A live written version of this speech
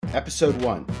Episode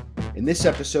 1. In this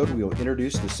episode, we will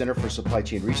introduce the Center for Supply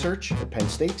Chain Research at Penn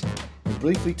State and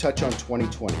briefly touch on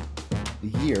 2020,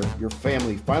 the year your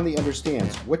family finally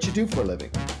understands what you do for a living.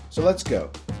 So let's go.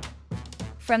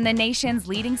 From the nation's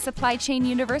leading supply chain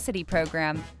university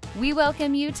program, we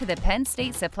welcome you to the Penn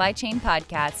State Supply Chain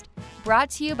Podcast, brought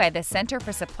to you by the Center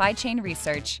for Supply Chain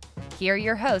Research. Here are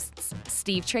your hosts,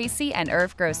 Steve Tracy and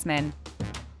Irv Grossman.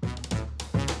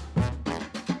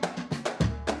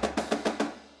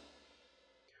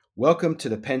 Welcome to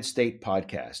the Penn State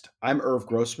Podcast. I'm Irv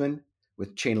Grossman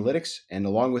with Chainalytics, and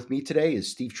along with me today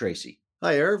is Steve Tracy.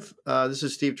 Hi, Irv. This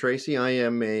is Steve Tracy. I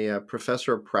am a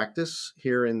professor of practice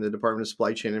here in the Department of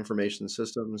Supply Chain Information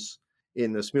Systems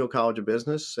in the Smeal College of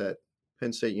Business at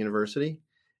Penn State University.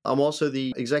 I'm also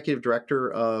the executive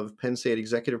director of Penn State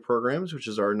Executive Programs, which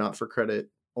is our not-for-credit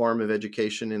arm of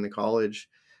education in the college,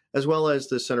 as well as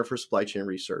the Center for Supply Chain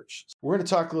Research. We're going to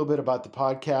talk a little bit about the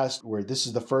podcast, where this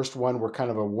is the first one. We're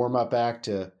kind of a warm-up act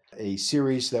to a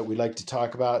series that we'd like to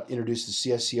talk about, introduce the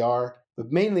CSCR. But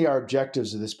mainly our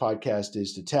objectives of this podcast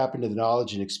is to tap into the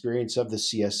knowledge and experience of the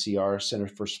CSCR, Center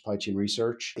for Supply Chain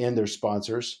Research, and their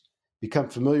sponsors, become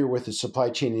familiar with the Supply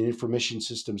Chain and Information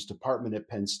Systems Department at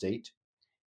Penn State,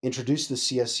 introduce the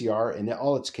CSCR and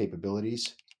all its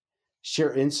capabilities,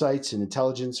 share insights and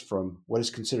intelligence from what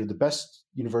is considered the best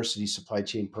university supply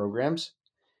chain programs,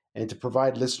 and to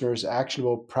provide listeners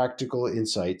actionable, practical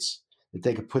insights that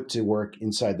they could put to work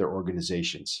inside their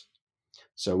organizations.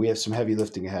 So we have some heavy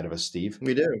lifting ahead of us, Steve.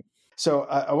 We do. So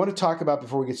I want to talk about,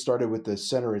 before we get started with the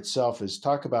center itself, is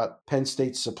talk about Penn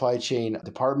State's Supply Chain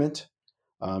Department,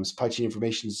 Supply Chain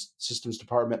Information Systems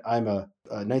Department. I'm a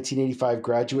 1985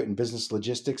 graduate in business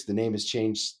logistics. The name has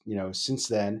changed, since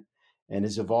then and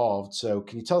has evolved. So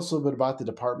can you tell us a little bit about the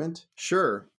department?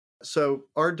 Sure. So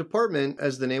our department,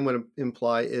 as the name would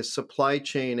imply, is Supply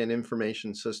Chain and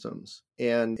Information Systems.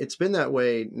 And it's been that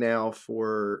way now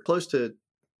for close to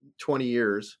 20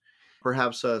 years,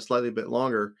 perhaps slightly bit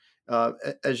longer.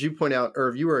 As you point out,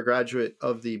 Irv, you were a graduate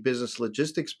of the business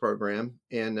logistics program,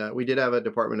 and we did have a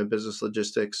department of business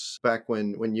logistics back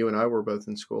when you and I were both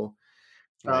in school.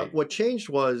 Right. What changed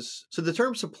was, so the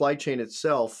term supply chain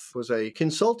itself was a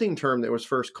consulting term that was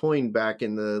first coined back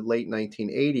in the late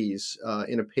 1980s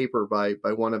in a paper by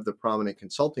one of the prominent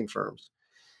consulting firms.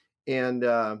 And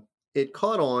it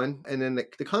caught on, and then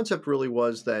the concept really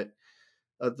was that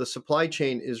the supply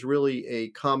chain is really a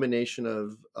combination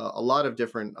of a lot of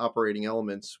different operating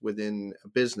elements within a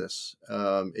business.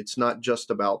 It's not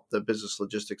just about the business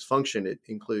logistics function. It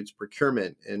includes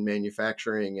procurement and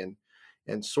manufacturing and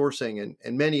sourcing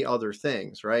and many other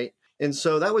things, right? And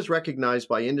so that was recognized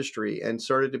by industry and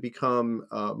started to become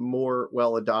more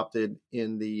well adopted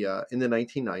in the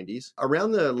 1990s.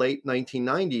 Around the late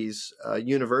 1990s,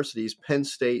 universities, Penn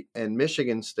State and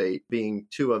Michigan State being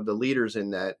two of the leaders in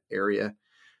that area,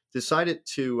 decided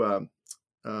to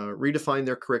redefine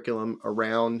their curriculum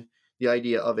around the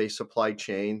idea of a supply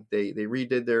chain. They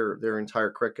redid their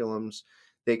entire curriculums.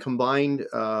 They combined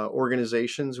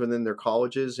organizations within their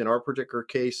colleges. In our particular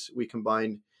case, we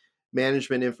combined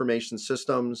management information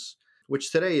systems,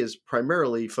 which today is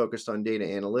primarily focused on data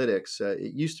analytics.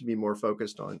 It used to be more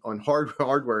focused on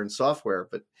hardware and software,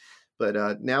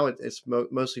 but now it's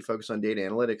mostly focused on data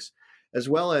analytics, as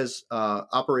well as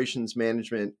operations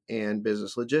management and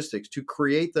business logistics, to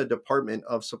create the Department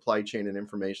of Supply Chain and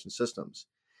Information Systems.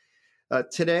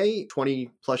 Today,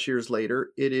 20 plus years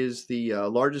later, it is the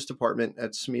largest department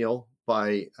at Smeal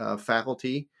by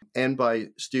faculty and by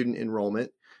student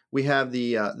enrollment. We have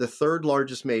the third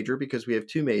largest major, because we have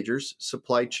two majors,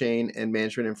 supply chain and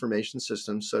management information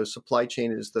systems. So supply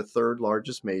chain is the third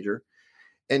largest major.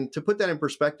 And to put that in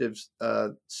perspective,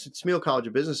 Smeal College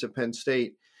of Business at Penn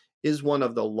State is one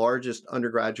of the largest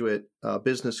undergraduate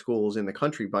business schools in the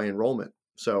country by enrollment.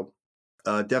 So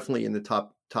definitely in the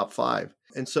top five.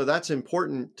 And so that's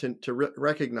important to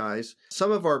recognize.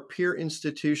 Some of our peer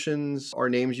institutions are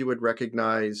names you would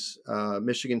recognize: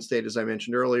 Michigan State, as I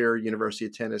mentioned earlier, University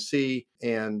of Tennessee,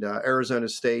 and Arizona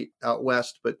State out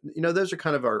west. But, those are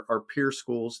kind of our peer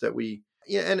schools that we,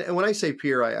 and when I say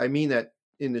peer, I mean that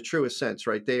in the truest sense,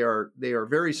 right? They are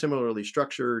very similarly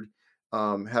structured,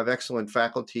 have excellent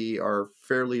faculty, are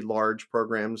fairly large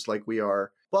programs like we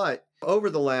are. But over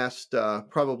the last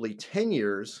probably 10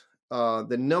 years,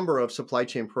 the number of supply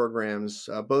chain programs,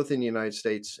 both in the United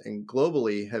States and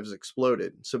globally, has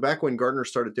exploded. So back when Gartner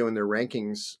started doing their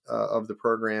rankings of the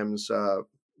programs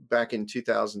back in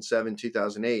 2007,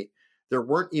 2008, there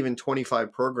weren't even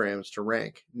 25 programs to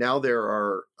rank. Now there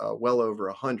are well over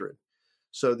 100.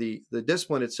 So the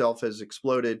discipline itself has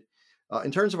exploded.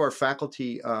 In terms of our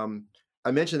faculty,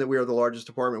 I mentioned that we are the largest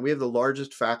department. We have the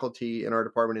largest faculty in our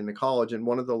department in the college and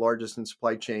one of the largest in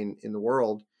supply chain in the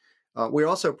world. We're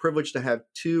also privileged to have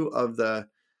two of the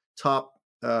top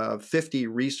 50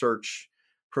 research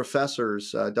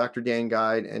professors, Dr. Dan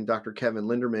Guide and Dr. Kevin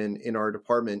Linderman, in our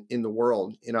department in the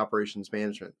world in operations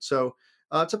management. So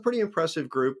it's a pretty impressive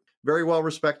group, very well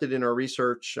respected in our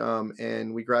research,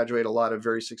 and we graduate a lot of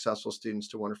very successful students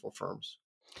to wonderful firms.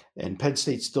 And Penn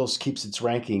State still keeps its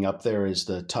ranking up there as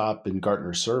the top in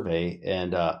Gartner's survey.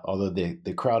 And although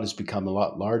the crowd has become a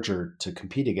lot larger to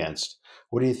compete against,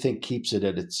 what do you think keeps it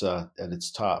at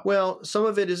its top? Well, some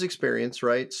of it is experience,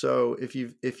 right? So if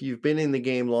you've been in the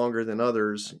game longer than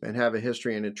others and have a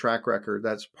history and a track record,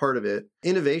 that's part of it.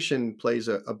 Innovation plays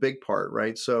a big part,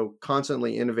 right? So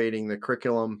constantly innovating the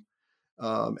curriculum.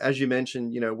 As you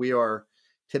mentioned, we are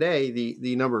today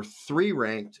the number 3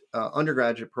 ranked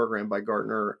undergraduate program by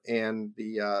Gartner and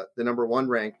the number 1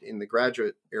 ranked in the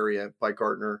graduate area by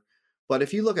Gartner. But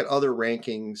if you look at other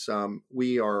rankings,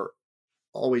 we are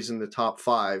always in the top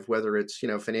 5, whether it's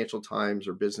Financial Times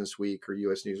or Business Week or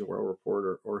U.S. News and World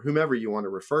Report or whomever you want to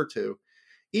refer to.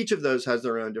 Each of those has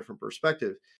their own different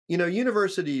perspective.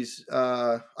 Universities,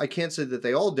 I can't say that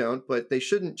they all don't, but they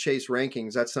shouldn't chase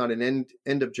rankings. That's not an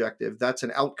end objective. That's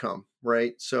an outcome,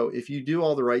 right? So if you do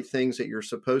all the right things that you're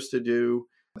supposed to do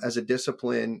as a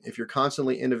discipline, if you're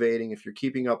constantly innovating, if you're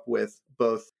keeping up with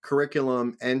both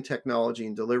curriculum and technology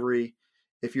and delivery,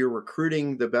 if you're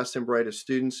recruiting the best and brightest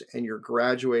students and you're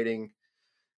graduating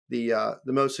the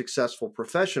most successful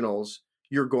professionals,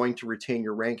 you're going to retain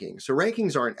your rankings. So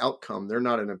rankings are an outcome. They're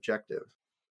not an objective.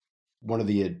 One of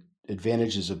the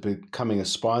advantages of becoming a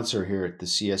sponsor here at the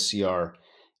CSCR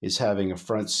is having a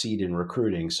front seat in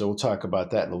recruiting. So we'll talk about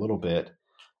that in a little bit.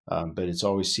 But it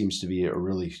always seems to be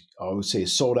a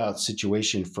sold out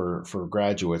situation for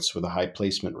graduates with a high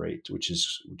placement rate, which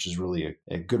is really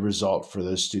a good result for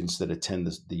those students that attend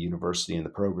the university and the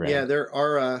program. Yeah, there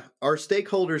are our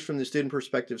stakeholders from the student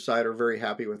perspective side are very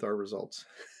happy with our results.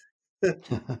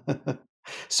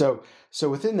 So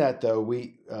within that, though,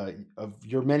 of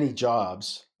your many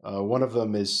jobs, one of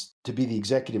them is to be the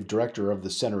executive director of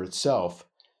the center itself.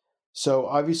 So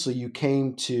obviously you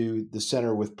came to the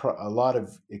center with a lot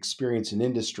of experience in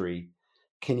industry.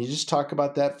 Can you just talk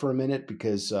about that for a minute?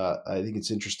 Because I think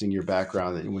it's interesting, your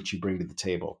background and what you bring to the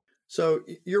table. So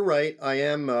you're right. I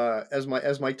am, as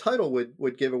my title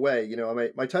would give away,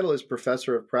 my title is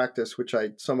professor of practice, which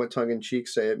I somewhat tongue in cheek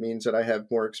say it means that I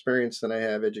have more experience than I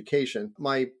have education.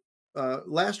 My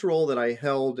last role that I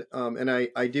held, and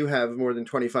I do have more than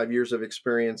 25 years of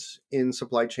experience in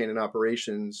supply chain and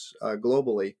operations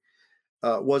globally,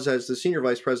 was as the Senior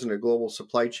Vice President of Global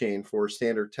Supply Chain for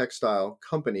Standard Textile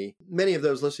Company. Many of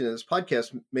those listening to this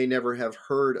podcast may never have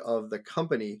heard of the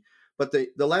company, but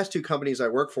the last 2 companies I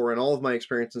worked for and all of my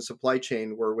experience in supply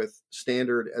chain were with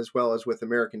Standard as well as with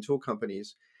American Tool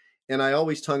Companies. And I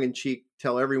always tongue-in-cheek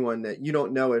tell everyone that you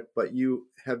don't know it, but you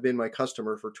have been my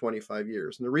customer for 25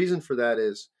 years. And the reason for that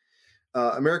is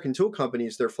American Tool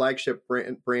Companies, their flagship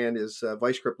brand is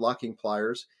Vice-Grip locking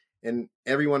pliers. And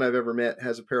everyone I've ever met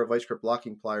has a pair of Vice-Grip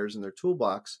locking pliers in their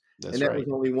toolbox. That's and that right. was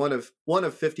only one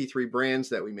of 53 brands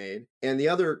that we made. And the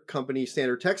other company,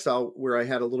 Standard Textile, where I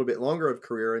had a little bit longer of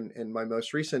career and my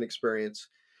most recent experience,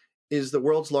 is the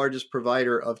world's largest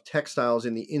provider of textiles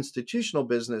in the institutional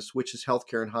business, which is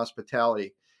healthcare and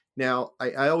hospitality. Now,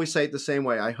 I always say it the same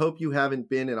way. I hope you haven't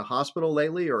been in a hospital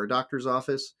lately or a doctor's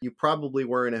office. You probably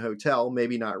were in a hotel,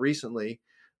 maybe not recently.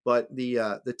 But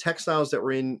the textiles that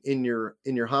were in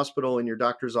your hospital, in your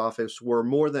doctor's office, were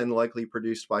more than likely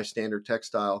produced by Standard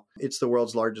Textile. It's the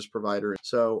world's largest provider.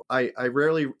 So I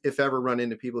rarely, if ever, run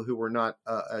into people who were not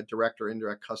a direct or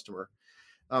indirect customer.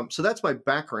 So that's my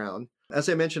background. As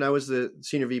I mentioned, I was the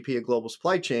Senior VP of Global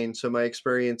Supply Chain, so my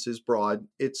experience is broad.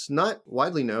 It's not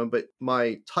widely known, but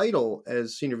my title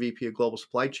as Senior VP of Global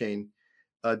Supply Chain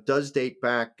does date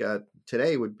back,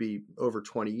 today would be over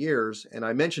 20 years. And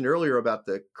I mentioned earlier about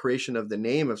the creation of the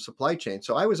name of supply chain.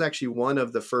 So I was actually one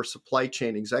of the first supply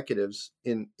chain executives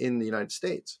in the United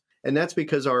States. And that's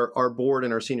because our board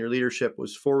and our senior leadership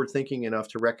was forward thinking enough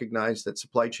to recognize that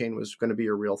supply chain was going to be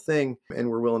a real thing. And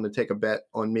were willing to take a bet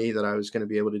on me that I was going to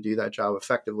be able to do that job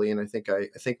effectively. And I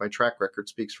think my track record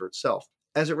speaks for itself.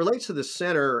 As it relates to the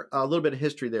center, a little bit of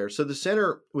history there. So the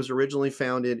center was originally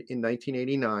founded in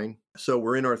 1989. So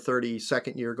we're in our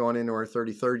 32nd year, going into our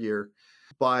 33rd year,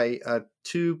 by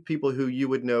 2 people who you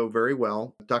would know very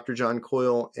well, Dr. John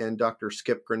Coyle and Dr.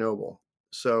 Skip Grenoble.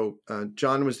 So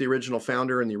John was the original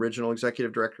founder and the original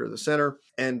executive director of the center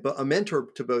and a mentor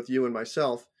to both you and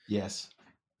myself. Yes.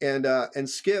 And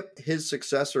Skip, his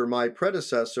successor, my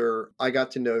predecessor, I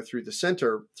got to know through the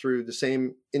center in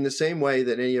the same way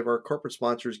that any of our corporate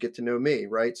sponsors get to know me,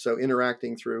 right? So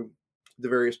interacting through the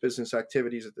various business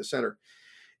activities at the center.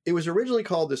 It was originally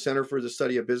called the Center for the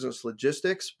Study of Business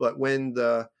Logistics, but when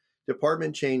the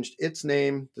department changed its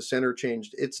name, the center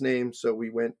changed its name. So we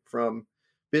went from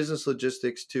business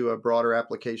logistics to a broader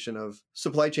application of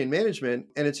supply chain management.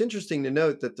 And it's interesting to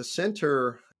note that the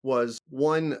center was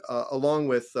one, along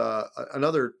with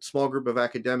another small group of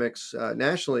academics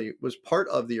nationally, was part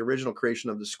of the original creation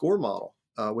of the SCORE model,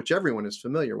 which everyone is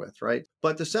familiar with, right?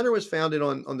 But the center was founded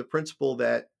on the principle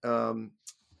that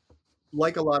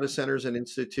like a lot of centers and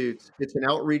institutes, it's an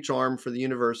outreach arm for the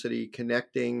university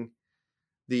connecting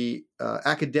the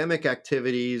academic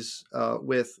activities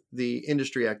with the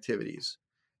industry activities.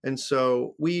 And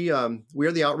so we are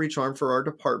the outreach arm for our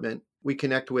department. We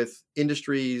connect with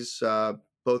industries,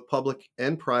 both public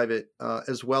and private,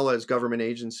 as well as government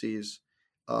agencies,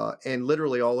 and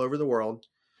literally all over the world,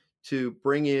 to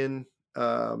bring in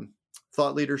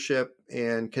thought leadership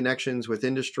and connections with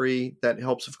industry. That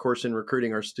helps, of course, in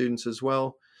recruiting our students as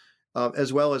well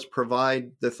as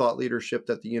provide the thought leadership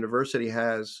that the university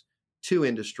has to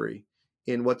industry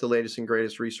in what the latest and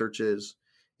greatest research is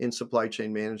in supply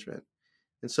chain management.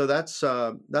 And so that's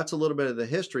a little bit of the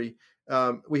history.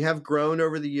 We have grown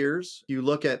over the years. You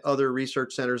look at other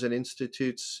research centers and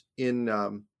institutes in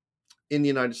the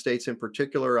United States in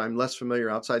particular. I'm less familiar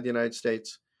outside the United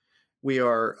States. We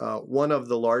are one of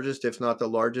the largest, if not the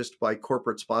largest, by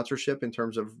corporate sponsorship in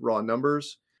terms of raw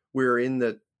numbers. We're in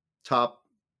the top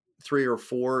 3 or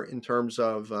 4 in terms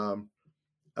of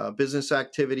business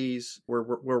activities. We're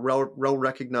well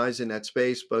recognized in that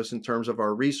space, both in terms of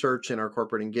our research and our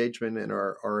corporate engagement and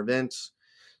our events.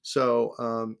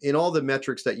 So in all the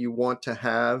metrics that you want to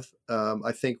have,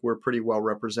 I think we're pretty well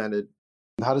represented.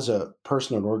 How does a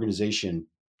person or organization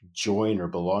join or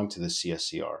belong to the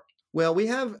CSCR? Well, we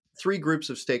have 3 groups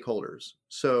of stakeholders.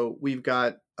 So we've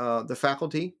got the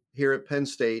faculty here at Penn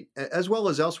State, as well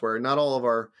as elsewhere. Not all of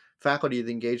our faculty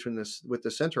that engage with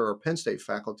the center are Penn State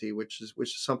faculty, which is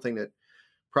something that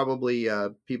probably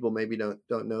people maybe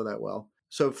don't know that well.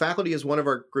 So faculty is one of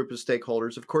our group of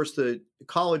stakeholders. Of course, the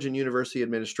college and university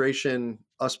administration,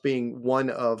 us being one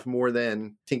of more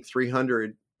than, I think,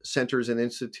 300 centers and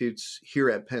institutes here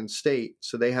at Penn State.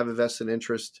 So they have a vested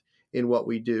interest in what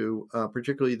we do,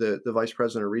 particularly the Vice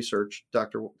President of Research,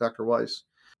 Dr. Weiss.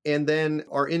 And then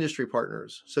our industry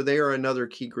partners. So they are another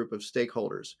key group of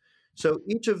stakeholders. So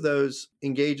each of those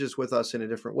engages with us in a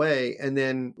different way. And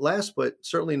then last, but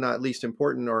certainly not least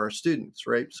important, are our students,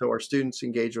 right? So our students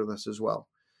engage with us as well.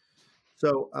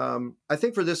 So I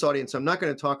think for this audience, I'm not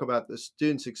going to talk about the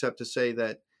students except to say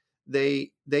that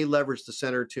they leverage the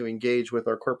center to engage with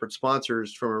our corporate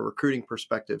sponsors from a recruiting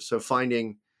perspective. So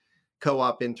finding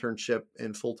co-op, internship,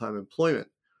 and full-time employment.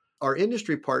 Our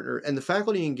industry partner and the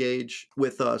faculty engage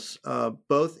with us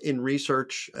both in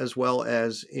research as well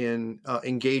as in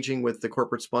engaging with the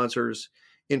corporate sponsors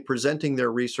in presenting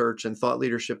their research and thought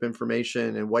leadership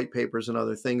information and white papers and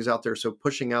other things out there. So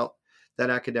pushing out that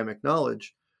academic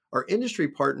knowledge. Our industry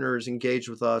partners engage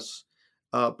with us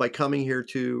by coming here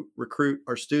to recruit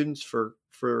our students for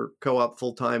co-op,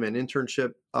 full-time, and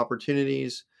internship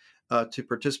opportunities, to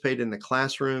participate in the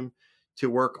classroom, to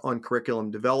work on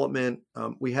curriculum development.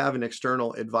 We have an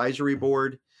external advisory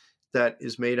board that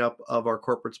is made up of our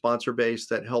corporate sponsor base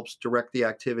that helps direct the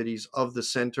activities of the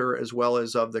center as well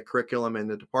as of the curriculum and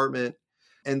the department.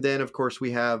 And then, of course,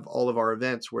 we have all of our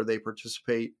events where they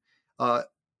participate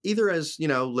either as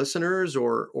listeners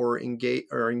or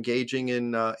engaging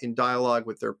in dialogue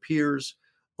with their peers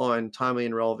on timely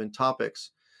and relevant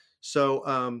topics.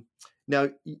 So now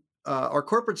our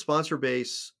corporate sponsor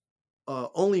base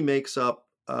only makes up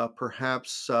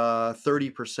perhaps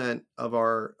 30% of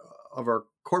our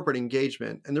corporate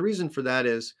engagement. And the reason for that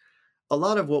is a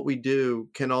lot of what we do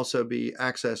can also be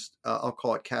accessed, I'll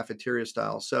call it cafeteria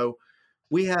style. So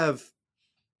we have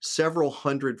several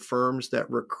hundred firms that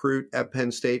recruit at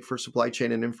Penn State for supply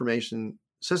chain and information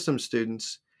systems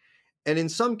students. And in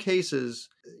some cases,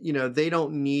 they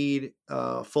don't need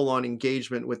full-on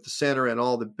engagement with the center and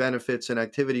all the benefits and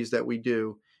activities that we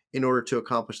do in order to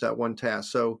accomplish that one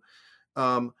task. So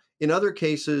in other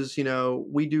cases,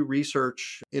 we do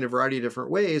research in a variety of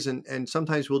different ways, and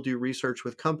sometimes we'll do research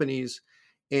with companies,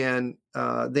 and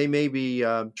they may be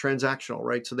transactional,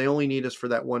 right? So they only need us for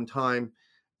that one time,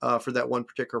 for that one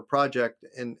particular project,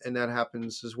 and that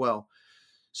happens as well.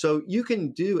 So you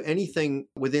can do anything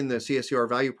within the CSCR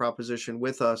value proposition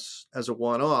with us as a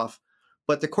one-off,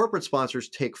 but the corporate sponsors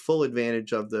take full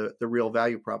advantage of the real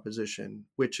value proposition,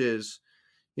 which is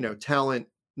talent,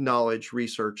 knowledge,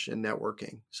 research, and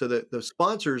networking. So that the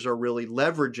sponsors are really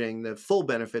leveraging the full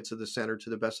benefits of the center to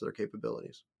the best of their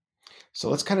capabilities. So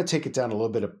let's kind of take it down a little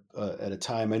bit at a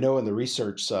time. I know on the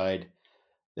research side,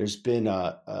 there's been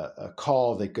a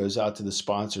call that goes out to the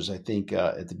sponsors, I think,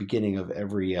 at the beginning of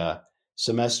every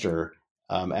semester,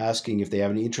 asking if they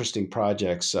have any interesting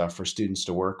projects for students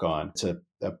to work on. It's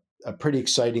a pretty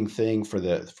exciting thing for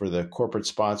the corporate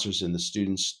sponsors and the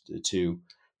students to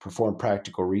perform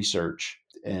practical research.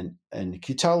 And can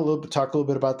you talk a little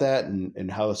bit about that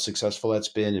and how successful that's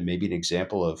been, and maybe an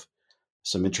example of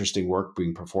some interesting work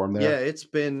being performed there? Yeah, it's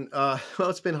been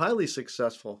it's been highly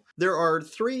successful. There are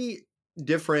 3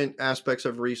 different aspects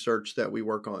of research that we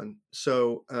work on.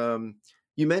 So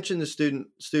you mentioned the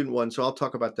student one, so I'll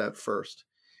talk about that first.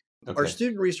 Okay. Our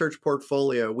student research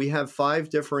portfolio, we have 5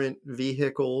 different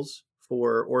vehicles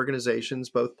for organizations,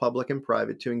 both public and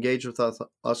private, to engage with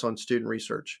us on student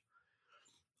research.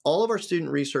 All of our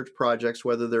student research projects,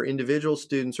 whether they're individual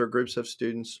students or groups of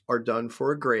students, are done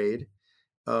for a grade.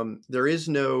 There is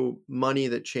no money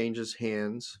that changes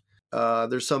hands.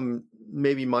 There's some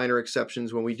maybe minor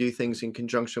exceptions when we do things in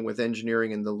conjunction with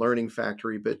engineering and the Learning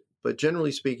Factory, but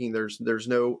generally speaking, there's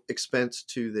no expense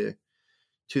to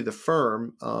the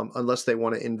firm unless they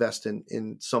want to invest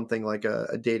in something like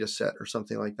a data set or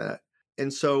something like that.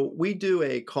 And so we do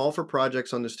a call for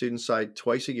projects on the student side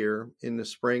twice a year, in the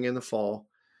spring and the fall.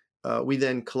 We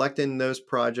then collect in those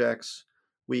projects.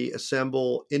 We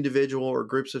assemble individual or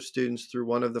groups of students through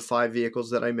one of the 5 vehicles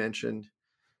that I mentioned.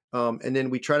 And then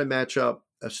we try to match up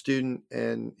a student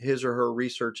and his or her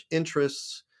research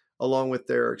interests along with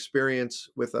their experience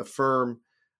with a firm,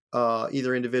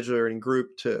 either individually or in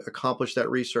group, to accomplish that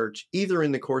research, either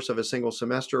in the course of a single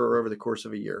semester or over the course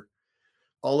of a year.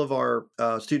 All of our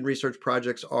student research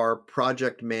projects are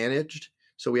project managed.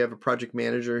 So we have a project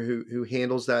manager who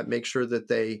handles that, makes sure that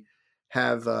they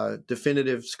have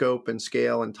definitive scope and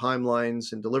scale and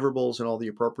timelines and deliverables and all the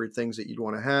appropriate things that you'd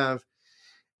want to have.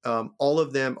 All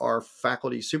of them are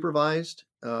faculty supervised,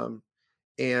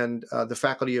 and the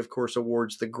faculty, of course,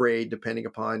 awards the grade depending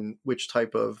upon which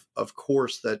type of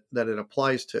course that it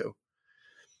applies to.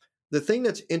 The thing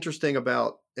that's interesting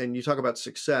about, and you talk about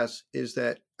success, is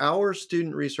that our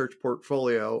student research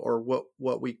portfolio, or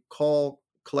what we call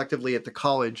collectively at the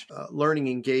college learning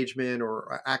engagement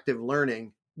or active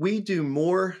learning, we do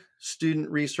more student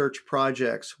research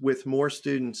projects with more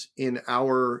students in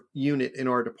our unit, in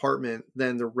our department,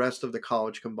 than the rest of the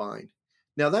college combined.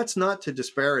 Now, that's not to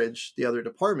disparage the other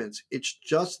departments. It's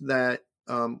just that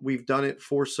we've done it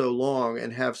for so long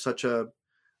and have such a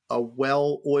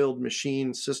well-oiled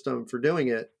machine system for doing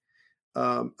it.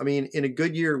 I mean, in a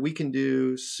good year, we can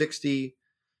do 60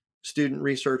 student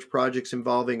research projects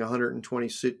involving 120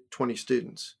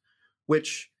 students,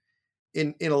 which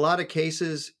in a lot of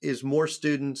cases is more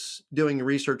students doing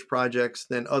research projects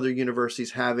than other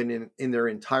universities have in their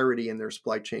entirety in their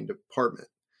supply chain department.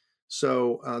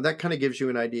 So that kind of gives you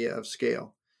an idea of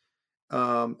scale.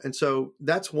 And so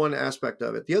that's one aspect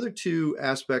of it. The other 2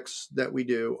 aspects that we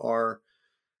do are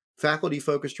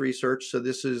faculty-focused research. So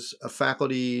this is a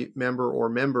faculty member or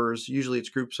members, usually it's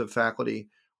groups of faculty,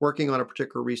 working on a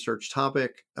particular research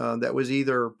topic that was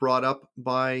either brought up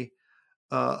by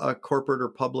a corporate or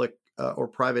public or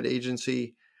private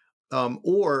agency,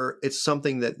 or it's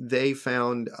something that they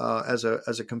found as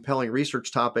a compelling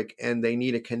research topic, and they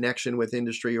need a connection with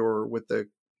industry or with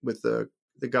the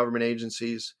government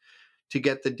agencies to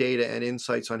get the data and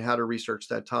insights on how to research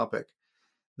that topic.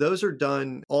 Those are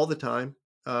done all the time.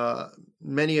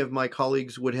 Many of my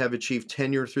colleagues would have achieved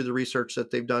tenure through the research that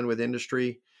they've done with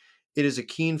industry. It is a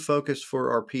keen focus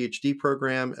for our PhD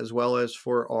program as well as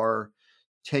for our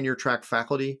tenure track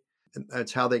faculty.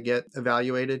 That's how they get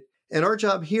evaluated. And our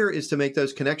job here is to make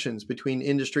those connections between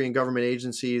industry and government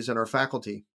agencies and our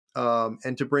faculty,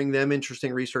 and to bring them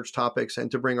interesting research topics, and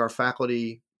to bring our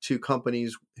faculty to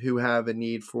companies who have a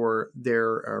need for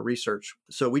their research.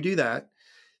 So we do that.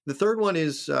 The third one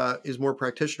is more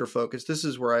practitioner focused. This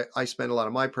is where I spend a lot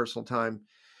of my personal time,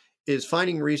 is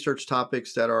finding research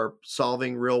topics that are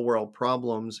solving real world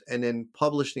problems and then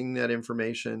publishing that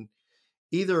information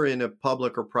either in a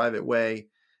public or private way,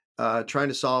 trying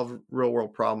to solve real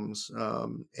world problems.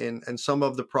 And some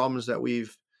of the problems that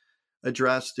we've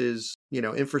addressed is,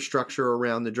 infrastructure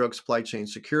around the Drug Supply Chain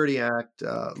Security Act,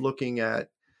 looking at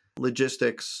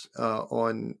logistics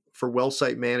for well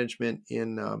site management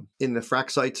in the frac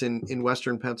sites in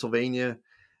Western Pennsylvania.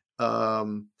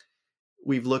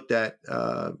 We've looked at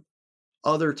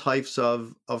other types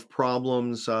of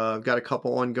problems. I've got a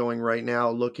couple ongoing right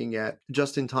now looking at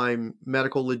just-in-time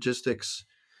medical logistics.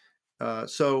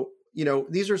 So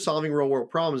these are solving real-world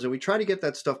problems, and we try to get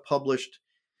that stuff published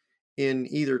in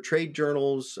either trade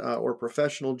journals or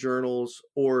professional journals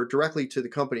or directly to the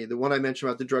company. The one I mentioned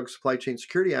about the Drug Supply Chain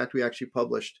Security Act, we actually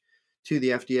published to the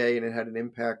FDA, and it had an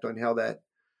impact on how that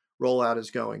rollout is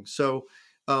going. So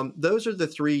those are the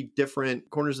three different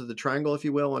corners of the triangle, if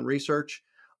you will, on research.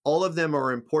 All of them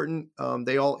are important.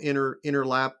 They all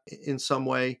interlap in some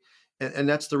way. And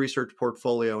that's the research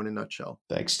portfolio in a nutshell.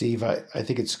 Thanks, Steve. I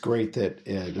think it's great that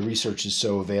the research is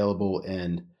so available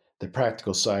and the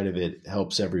practical side of it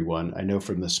helps everyone. I know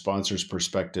from the sponsor's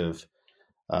perspective,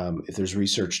 if there's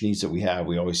research needs that we have,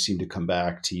 we always seem to come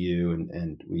back to you,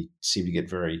 and we seem to get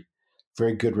very,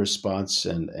 very good response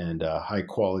and high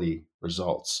quality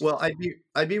results. Well,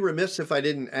 I'd be remiss if I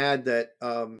didn't add that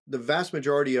the vast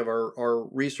majority of our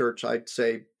research, I'd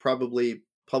say, probably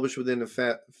published within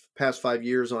the past 5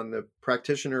 years on the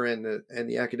practitioner and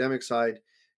the academic side,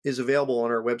 is available on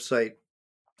our website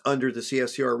under the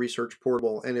CSCR Research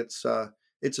Portal, and it's a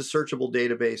searchable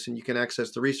database, and you can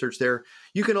access the research there.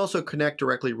 You can also connect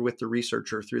directly with the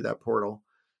researcher through that portal,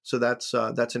 so that's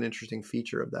an interesting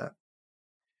feature of that.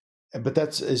 But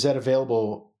is that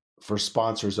available for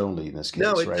sponsors only in this case?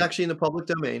 No, it's right? actually in the public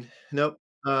domain. Nope.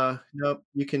 Nope.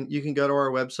 You can go to our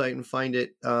website and find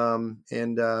it,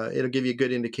 and it'll give you a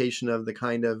good indication of the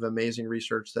kind of amazing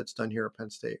research that's done here at Penn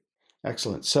State.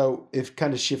 Excellent. So if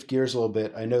kind of shift gears a little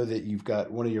bit, I know that you've got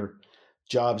one of your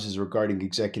jobs is regarding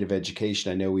executive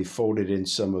education. I know we folded in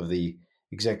some of the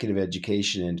executive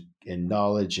education and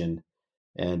knowledge, and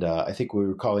I think we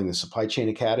were calling the Supply Chain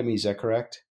Academy. Is that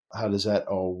correct? How does that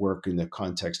all work in the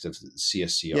context of the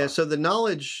CSCR? Yeah, so the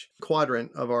knowledge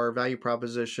quadrant of our value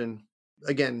proposition,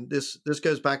 again, this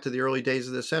goes back to the early days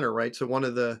of the center, right? So one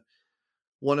of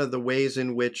the ways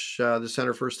in which the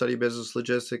Center for Study of Business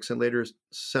Logistics and later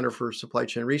Center for Supply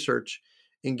Chain Research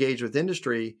engage with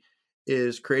industry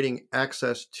is creating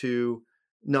access to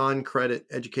non-credit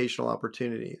educational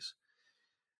opportunities.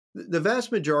 The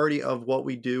vast majority of what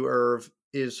we do, Irv,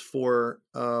 is for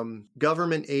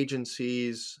government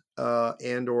agencies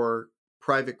and or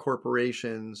private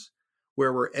corporations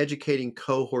where we're educating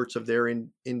cohorts of their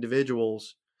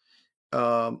individuals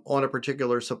on a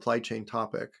particular supply chain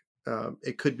topic.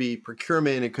 It could be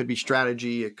procurement, it could be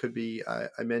strategy, it could be,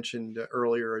 I mentioned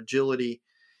earlier, agility.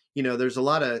 There's a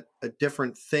lot of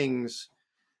different things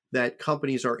that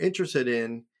companies are interested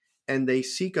in, and they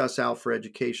seek us out for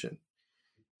education.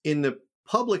 In the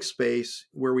public space,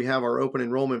 where we have our open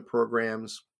enrollment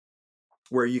programs,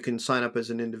 where you can sign up as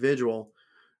an individual,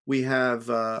 we have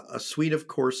a suite of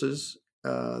courses.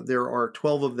 There are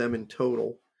 12 of them in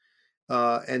total,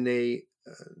 and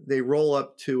they roll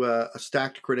up to a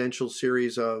stacked credential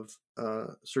series of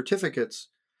certificates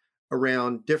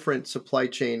around different supply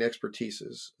chain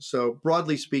expertises. So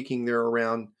broadly speaking, they're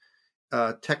around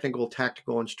technical,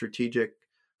 tactical, and strategic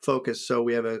focus. So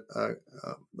we have a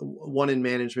one in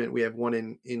management, we have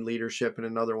one in leadership, and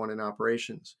another one in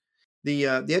operations. The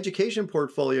education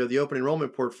portfolio, the open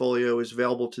enrollment portfolio, is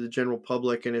available to the general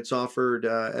public, and it's offered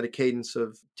at a cadence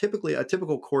of typically a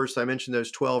typical course. I mentioned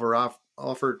those 12 are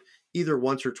offered either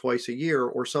once or twice a year,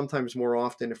 or sometimes more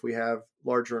often if we have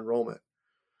larger enrollment.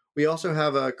 We also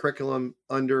have a curriculum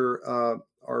under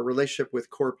our relationship with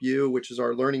CorpU, which is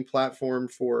our learning platform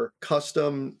for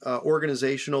custom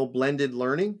organizational blended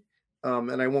learning.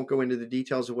 And I won't go into the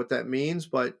details of what that means,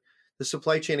 but the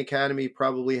Supply Chain Academy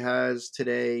probably has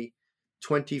today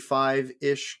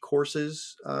 25-ish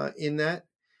courses in that.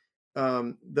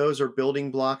 Those are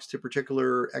building blocks to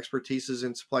particular expertises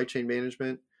in supply chain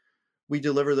management. We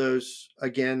deliver those,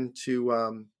 again,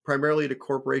 to primarily to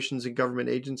corporations and government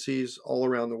agencies all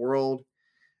around the world.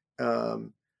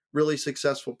 Really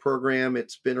successful program.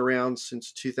 It's been around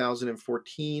since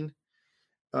 2014.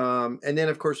 And then,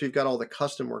 of course, we've got all the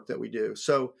custom work that we do.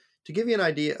 So to give you an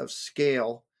idea of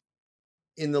scale,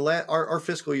 in our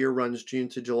fiscal year runs June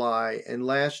to July, and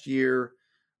last year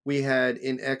we had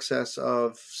in excess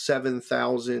of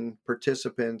 7,000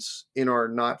 participants in our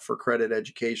not-for-credit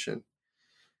education.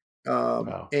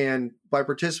 Wow. And by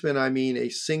participant, I mean a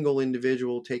single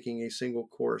individual taking a single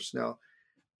course. Now,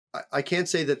 I can't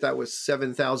say that was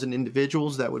 7,000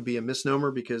 individuals. That would be a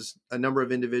misnomer because a number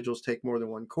of individuals take more than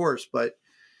one course. But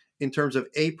in terms of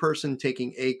a person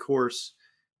taking a course,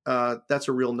 that's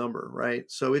a real number, right?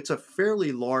 So it's a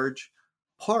fairly large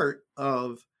part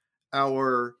of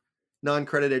our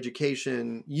non-credit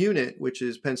education unit, which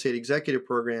is Penn State Executive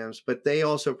Programs, but they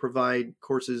also provide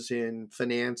courses in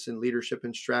finance and leadership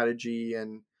and strategy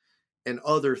and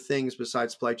other things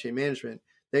besides supply chain management.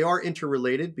 They are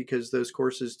interrelated because those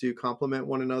courses do complement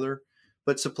one another,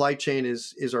 but supply chain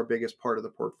is our biggest part of the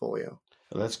portfolio.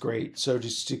 Well, that's great. So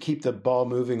just to keep the ball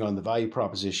moving on the value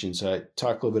propositions,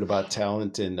 talk a little bit about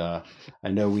talent. And I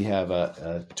know we have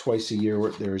a twice a year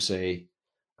where there's a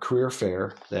career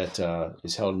fair that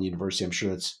is held in the university. I'm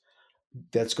sure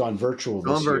that's gone virtual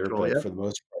Gone this year, virtual, but yeah. for the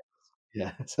most part,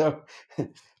 yeah.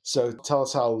 So tell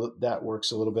us how that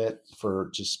works a little bit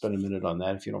for just spend a minute on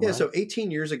that if you don't Yeah, mind. so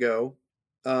 18 years ago,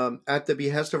 at the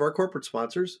behest of our corporate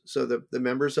sponsors, so the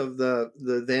members of the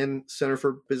then Center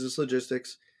for Business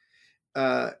Logistics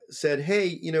said,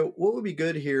 hey, what would be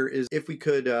good here is if we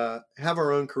could have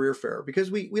our own career fair, because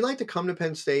we like to come to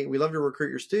Penn State and we love to recruit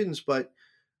your students, but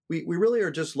we really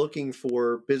are just looking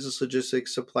for business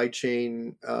logistics, supply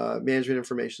chain, management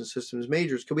information systems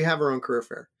majors. Could we have our own career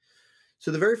fair? So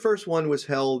the very first one was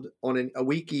held on a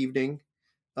week evening.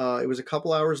 It was a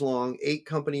couple hours long. 8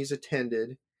 companies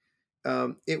attended.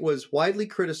 It was widely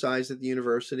criticized at the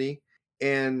university,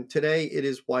 and today it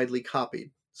is widely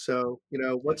copied. So,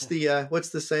 what's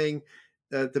the saying?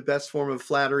 The best form of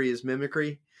flattery is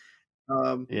mimicry.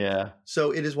 Um, Yeah.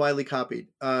 so it is widely copied.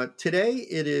 Today,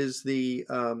 it is the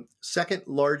second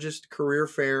largest career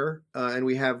fair, and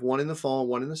we have one in the fall,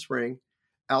 one in the spring,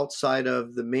 outside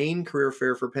of the main career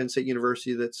fair for Penn State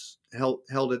University that's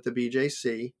held at the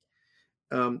BJC.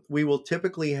 We will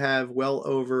typically have well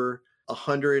over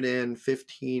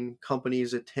 115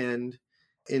 companies attend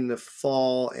in the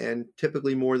fall, and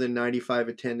typically more than 95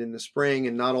 attend in the spring,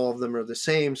 and not all of them are the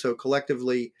same. So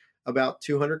collectively, about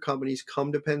 200 companies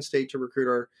come to Penn State to recruit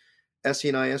our SE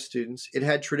and IS students. It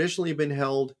had traditionally been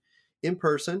held in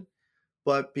person,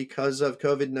 but because of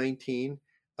COVID-19,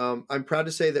 I'm proud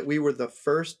to say that we were the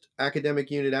first academic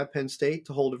unit at Penn State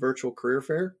to hold a virtual career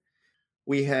fair.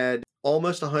 We had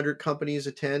almost 100 companies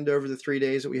attend over the 3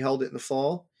 days that we held it in the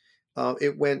fall.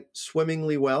 It went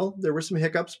swimmingly well. There were some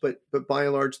hiccups, but by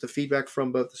and large, the feedback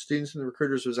from both the students and the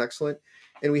recruiters was excellent.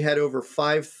 And we had over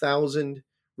 5,000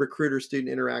 recruiter-student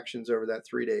interactions over that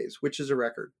 3 days, which is a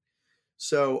record.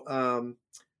 So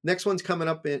next one's coming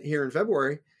up here in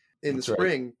February in the That's right.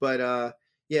 spring. But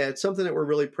yeah, it's something that we're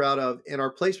really proud of. And our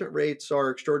placement rates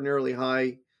are extraordinarily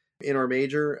high in our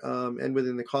major and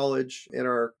within the college. And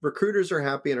our recruiters are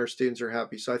happy and our students are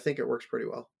happy. So I think it works pretty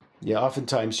well. Yeah,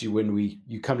 oftentimes when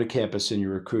you come to campus and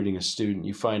you're recruiting a student,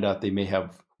 you find out they may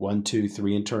have 1, 2,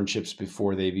 3 internships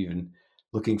before they've even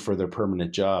looking for their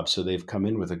permanent job. So they've come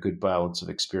in with a good balance of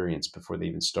experience before they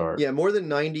even start. Yeah, more than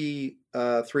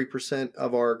 93%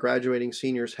 of our graduating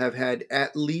seniors have had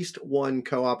at least one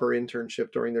co-op or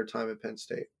internship during their time at Penn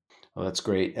State. Well, that's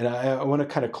great. And I want to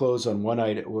kind of close on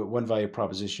one value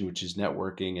proposition, which is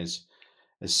networking. As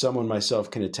someone myself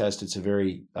can attest, it's a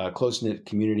very close-knit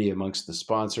community amongst the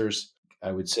sponsors.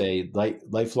 I would say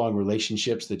lifelong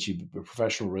relationships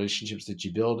professional relationships that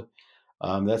you build.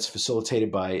 That's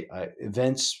facilitated by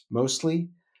events mostly.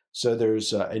 So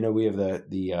I know we have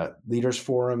the leaders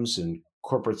forums and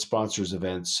corporate sponsors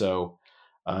events. So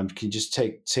can you just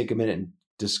take a minute and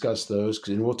discuss those?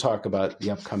 And we'll talk about the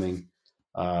upcoming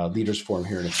leaders forum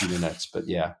here in a few minutes. But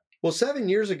yeah. Well, 7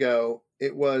 years ago,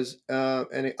 it was,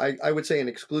 I would say, an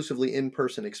exclusively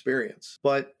in-person experience.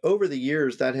 But over the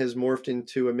years, that has morphed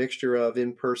into a mixture of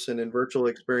in-person and virtual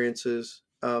experiences.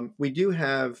 We do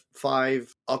have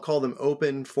 5, I'll call them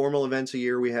open, formal events a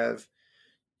year. We have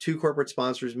 2 corporate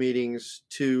sponsors meetings,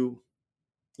 2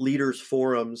 leaders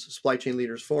forums, supply chain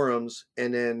leaders forums,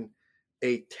 and then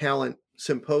a talent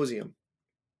symposium.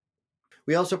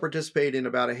 We also participate in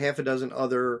about a half a dozen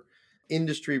other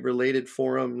industry-related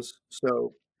forums,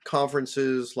 so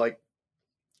conferences like,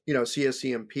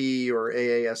 CSCMP or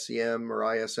AASCM or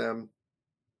ISM,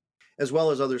 as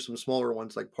well as some smaller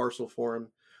ones like Parcel Forum,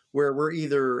 where we're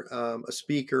either a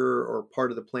speaker or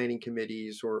part of the planning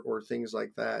committees or things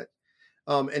like that.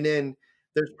 And then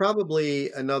there's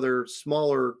probably another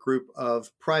smaller group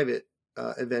of private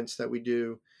events that we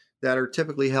do that are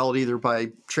typically held either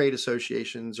by trade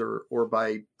associations or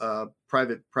by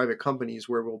private companies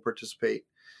where we'll participate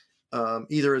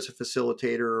either as a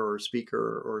facilitator or a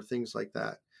speaker or things like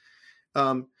that.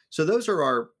 So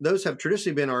those have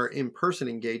traditionally been our in-person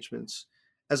engagements.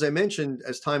 As I mentioned,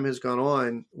 as time has gone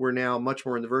on, we're now much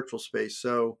more in the virtual space.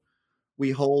 So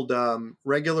we hold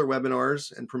regular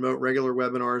webinars and promote regular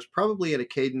webinars, probably at a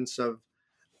cadence of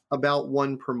about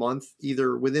 1 per month,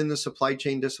 either within the supply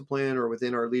chain discipline or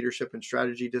within our leadership and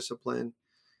strategy discipline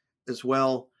as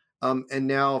well. And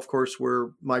now, of course,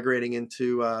 we're migrating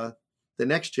into the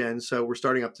next gen. So we're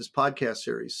starting up this podcast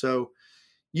series. So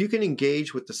you can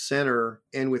engage with the center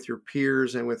and with your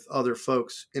peers and with other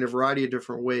folks in a variety of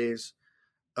different ways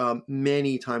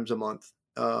many times a month.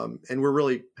 And we're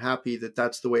really happy that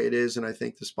that's the way it is. And I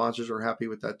think the sponsors are happy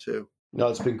with that too. No,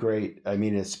 it's been great. I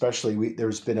mean, especially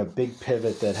there's been a big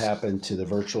pivot that happened to the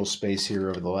virtual space here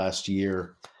over the last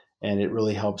year, and it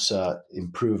really helps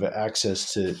improve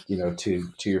access to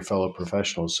to your fellow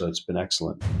professionals. So it's been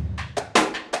excellent.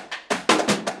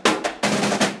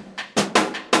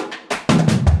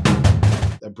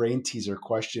 A brain teaser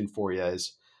question for you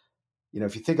is,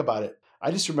 if you think about it,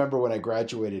 I just remember when I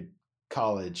graduated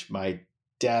college, my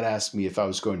dad asked me if I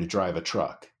was going to drive a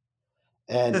truck,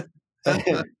 and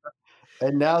and,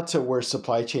 and now to where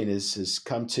supply chain has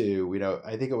come to,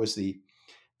 I think it was the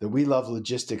we love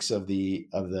logistics of the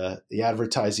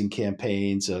advertising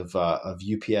campaigns of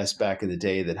UPS back in the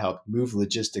day that helped move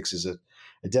logistics as a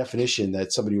definition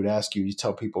that somebody would ask you. You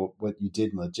tell people what you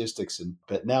did in logistics,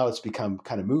 but now it's become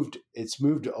kind of moved. It's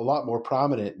moved a lot more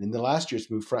prominent, and in the last year, it's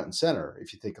moved front and center.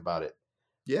 If you think about it,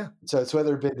 Yeah. So it's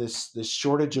whether it been this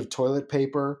shortage of toilet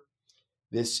paper,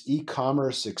 this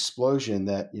e-commerce explosion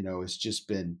that has just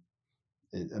been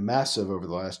a massive over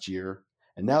the last year,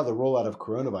 and now the rollout of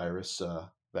coronavirus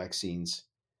vaccines.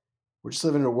 We're just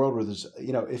living in a world where there's,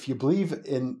 if you believe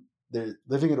in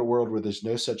living in a world where there's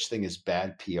no such thing as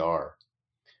bad PR,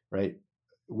 right?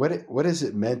 What has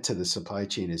it meant to the supply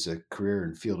chain as a career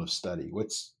and field of study?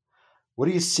 What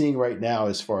are you seeing right now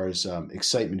as far as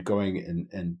excitement going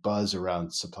and buzz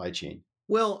around supply chain?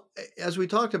 Well, as we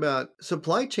talked about,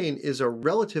 supply chain is a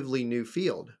relatively new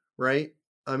field, right?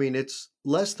 I mean, it's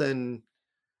less than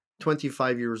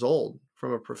 25 years old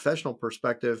from a professional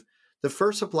perspective. The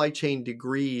first supply chain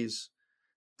degrees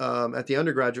at the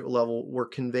undergraduate level were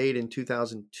conveyed in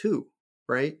 2002,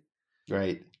 right?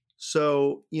 Right.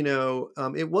 So,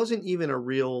 it wasn't even a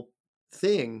real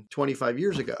thing 25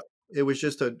 years ago. It was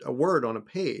just a word on a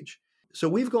page. So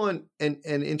we've gone, and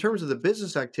in terms of the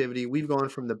business activity, we've gone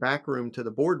from the back room to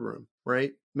the boardroom,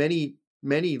 right? Many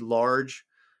large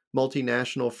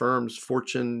multinational firms,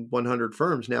 Fortune 100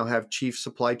 firms now have chief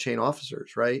supply chain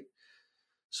officers, right?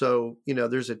 So,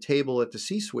 there's a table at the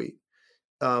C-suite.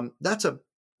 That's a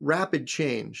rapid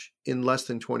change in less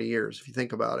than 20 years, if you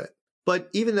think about it. But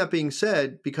even that being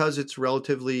said, because it's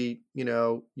relatively,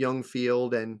 young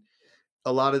field, and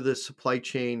a lot of the supply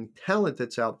chain talent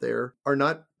that's out there are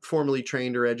not formally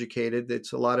trained or educated.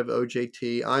 It's a lot of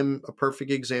OJT. I'm a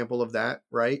perfect example of that,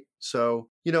 right? So,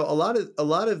 a lot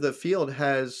of the field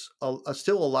has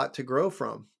still a lot to grow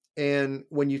from. And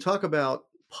when you talk about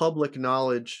public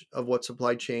knowledge of what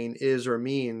supply chain is or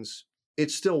means,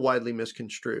 it's still widely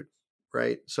misconstrued,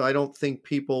 right? So I don't think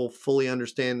people fully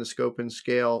understand the scope and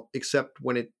scale, except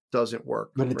when it doesn't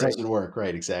work. When it right? doesn't work,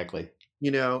 right? Exactly.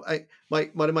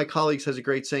 One of my colleagues has a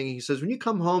great saying. He says, when you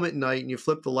come home at night and you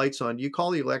flip the lights on, do you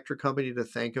call the electric company to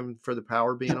thank them for the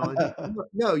power being on?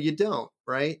 No, you don't,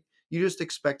 right? You just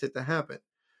expect it to happen,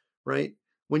 right?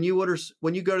 When you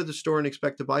go to the store and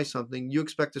expect to buy something, you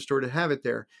expect the store to have it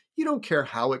there. You don't care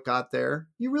how it got there.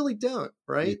 You really don't,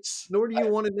 right? Nor do you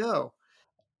want to know.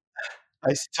 I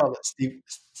used to tell Steve.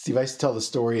 I used to tell the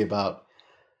story about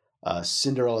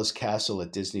Cinderella's castle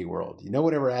at Disney World. No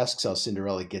one ever asks how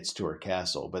Cinderella gets to her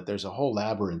castle, but there's a whole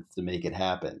labyrinth to make it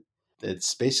happen.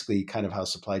 It's basically kind of how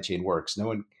supply chain works.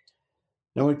 No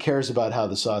one cares about how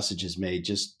the sausage is made.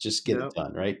 Just get it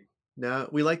done, right? No,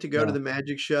 we like to go to the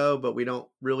magic show, but we don't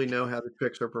really know how the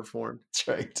tricks are performed. That's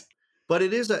right. But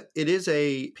it is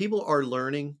people are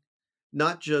learning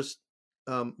not just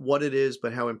what it is,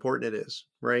 but how important it is,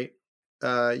 right?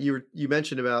 You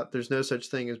mentioned about there's no such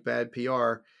thing as bad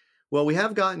PR. Well, we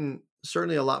have gotten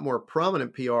certainly a lot more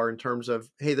prominent PR in terms of,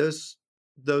 hey, those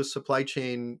supply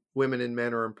chain women and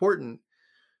men are important.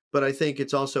 But I think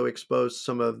it's also exposed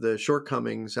some of the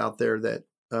shortcomings out there that,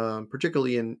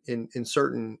 particularly in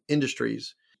certain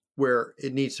industries, where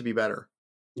it needs to be better.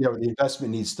 The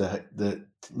investment needs to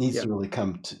really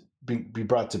come to be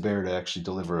brought to bear to actually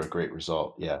deliver a great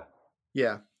result. Yeah.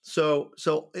 Yeah. So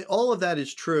all of that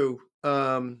is true.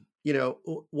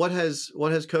 What has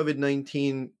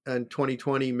COVID-19 and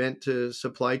 2020 meant to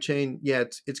supply chain? Yeah,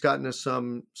 it's gotten us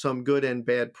some good and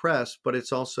bad press, but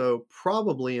it's also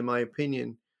probably, in my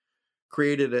opinion,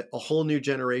 created a whole new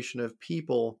generation of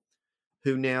people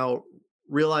who now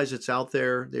realize it's out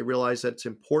there. They realize that it's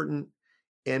important.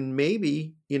 And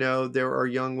maybe, there are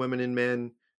young women and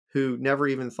men who never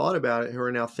even thought about it, who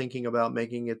are now thinking about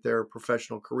making it their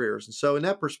professional careers. And so in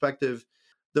that perspective,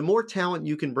 the more talent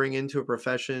you can bring into a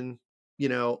profession,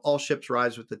 all ships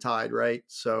rise with the tide, right?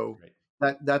 So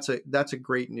that's a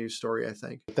great news story, I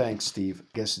think. Thanks, Steve.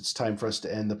 I guess it's time for us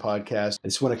to end the podcast. I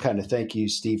just want to kind of thank you,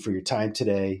 Steve, for your time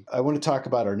today. I want to talk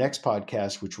about our next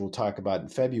podcast, which we'll talk about in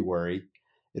February.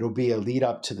 It'll be a lead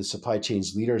up to the Supply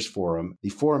Chains Leaders Forum. The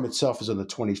forum itself is on the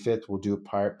 25th. We'll do it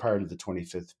prior to the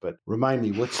 25th. But remind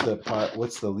me, what's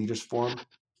the Leaders Forum?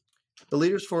 The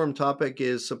Leaders Forum topic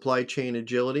is supply chain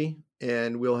agility,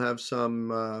 and we'll have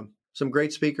some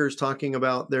great speakers talking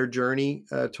about their journey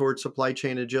towards supply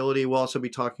chain agility. We'll also be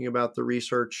talking about the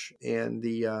research and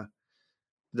the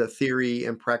theory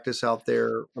and practice out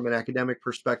there from an academic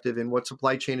perspective and what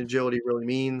supply chain agility really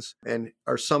means and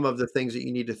are some of the things that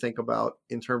you need to think about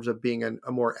in terms of being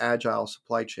a more agile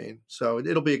supply chain. So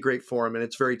it'll be a great forum, and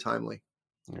it's very timely.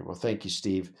 Well, thank you,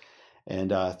 Steve.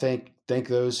 And thank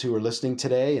those who are listening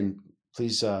today. And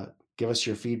please give us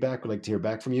your feedback. We'd like to hear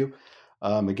back from you.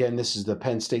 Again, this is the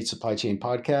Penn State Supply Chain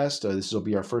Podcast. This will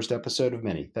be our first episode of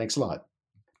many. Thanks a lot.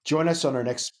 Join us on our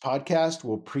next podcast.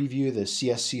 We'll preview the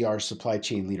CSCR Supply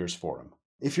Chain Leaders Forum.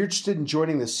 If you're interested in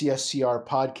joining the CSCR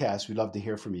podcast, we'd love to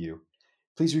hear from you.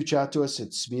 Please reach out to us at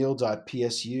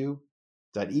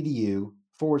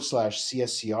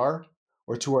smeal.psu.edu/CSCR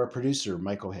or to our producer,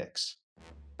 Michael Hicks.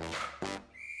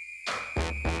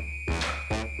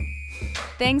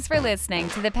 Thanks for listening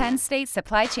to the Penn State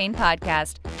Supply Chain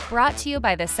Podcast, brought to you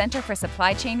by the Center for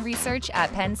Supply Chain Research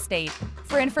at Penn State.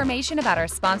 For information about our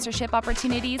sponsorship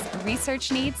opportunities,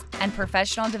 research needs, and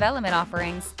professional development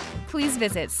offerings, please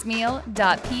visit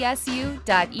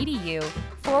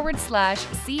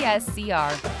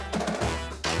smeal.psu.edu/CSCR.